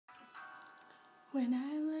When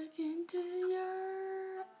I look into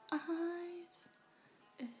your eyes,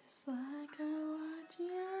 it's like I'm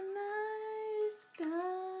watching a night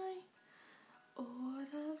sky. Oh,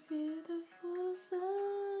 what a beautiful sunrise.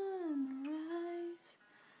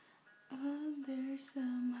 Oh, there's so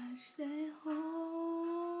much they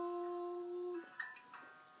hold.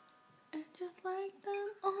 And just like them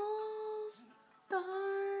all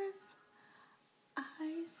stars,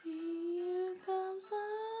 I see you come so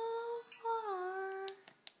far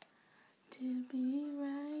to be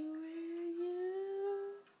right where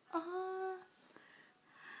you are.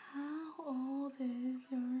 How old is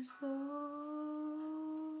your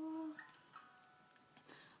soul?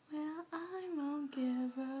 Well, I won't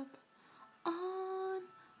give up on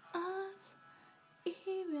us,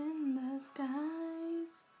 even the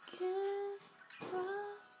skies get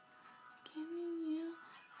rough, giving you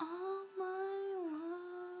all my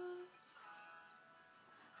love.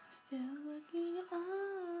 Still looking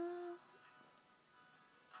up,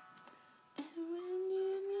 and when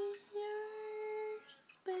you need your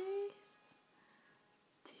space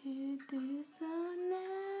to do some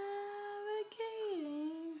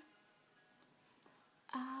navigating,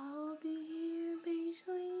 I'll be here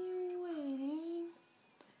patiently waiting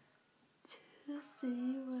to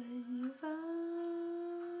see what you find.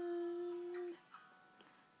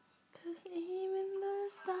 'Cause even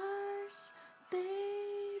the stars,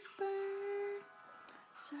 they burn.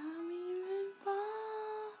 Some even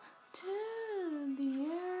fall to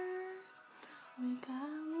the earth. We got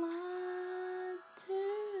a lot to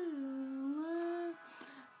learn.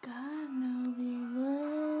 God know we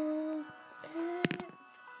worth it.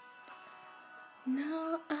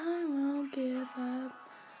 No, I won't give up.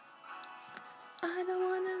 I don't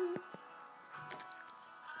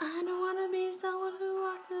wanna be someone who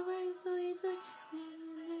walks away so easily.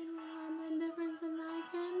 The difference that I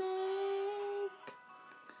can make.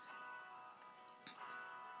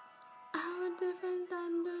 Our difference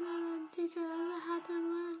I'm doing as a teacher. I had to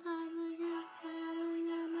learn how to get out of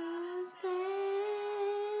your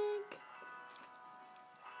mistake.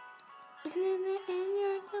 And in the end,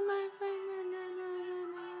 you're to my friend.